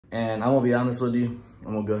And I'm gonna be honest with you,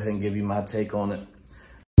 I'm gonna go ahead and give you my take on it.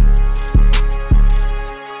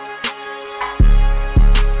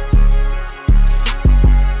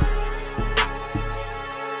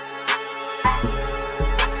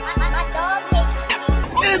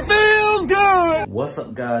 It feels good! What's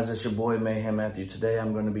up, guys? It's your boy Mayhem Matthew. Today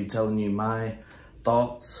I'm going to be telling you my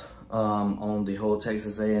thoughts on the whole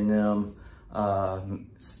Texas A&M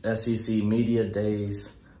SEC Media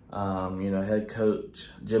Days. Head coach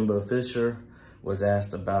Jimbo Fisher was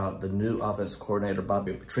asked about the new offensive coordinator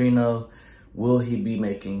Bobby Petrino. Will he be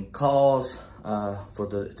making calls for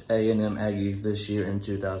the A&M Aggies this year in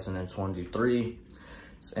 2023?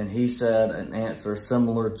 And he said an answer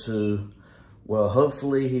similar to, well,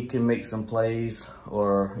 hopefully he can make some plays,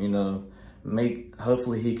 or,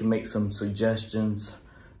 hopefully he can make some suggestions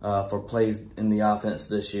for plays in the offense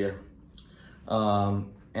this year. And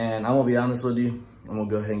I'm gonna be honest with you, I'm gonna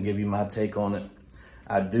go ahead and give you my take on it.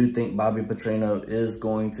 I do think Bobby Petrino is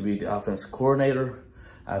going to be the offensive coordinator.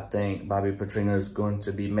 I think Bobby Petrino is going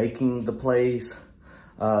to be making the plays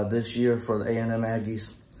this year for the A&M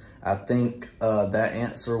Aggies. I think that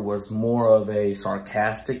answer was more of a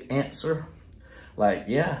sarcastic answer. Like,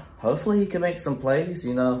 yeah, hopefully he can make some plays,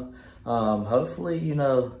 hopefully,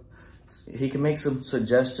 he can make some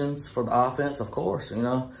suggestions for the offense, of course,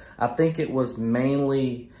 I think it was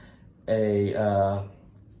mainly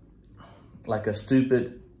like a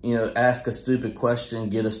stupid, ask a stupid question,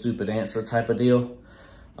 get a stupid answer type of deal.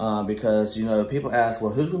 Because, people ask,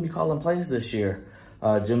 well, who's going to be calling plays this year?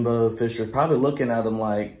 Jimbo Fisher probably looking at him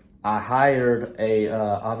like, I hired a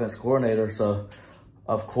offensive coordinator, so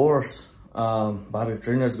of course, Bobby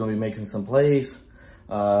Petrino is going to be making some plays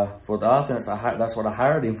for the offense. That's what I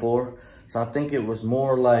hired him for. So I think it was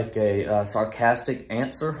more like a sarcastic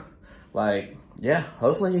answer. Like, yeah,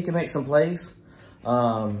 hopefully he can make some plays.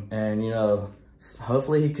 And,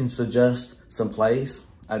 hopefully he can suggest some plays.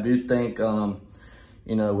 I do think,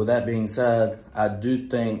 with that being said, I do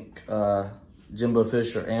think Jimbo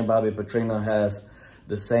Fisher and Bobby Petrino has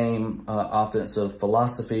the same offensive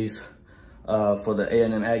philosophies for the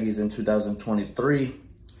A&M Aggies in 2023.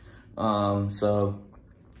 So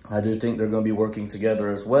I do think they're going to be working together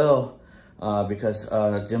as well, because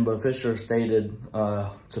Jimbo Fisher stated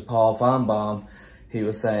to Paul Feinbaum, he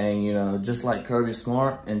was saying, just like Kirby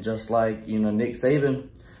Smart and just like, Nick Saban,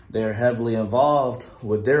 they're heavily involved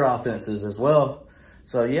with their offenses as well.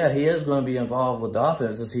 So yeah, he is going to be involved with the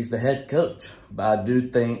offenses. He's the head coach. But I do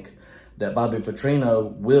think that Bobby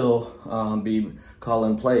Petrino will be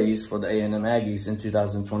calling plays for the A&M Aggies in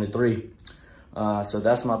 2023. So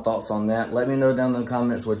that's my thoughts on that. Let me know down in the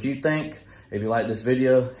comments what you think. If you like this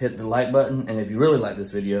video, hit the like button. And if you really like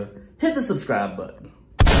this video, hit the subscribe button.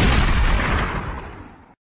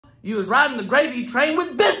 You was riding the gravy train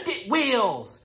with biscuit wheels.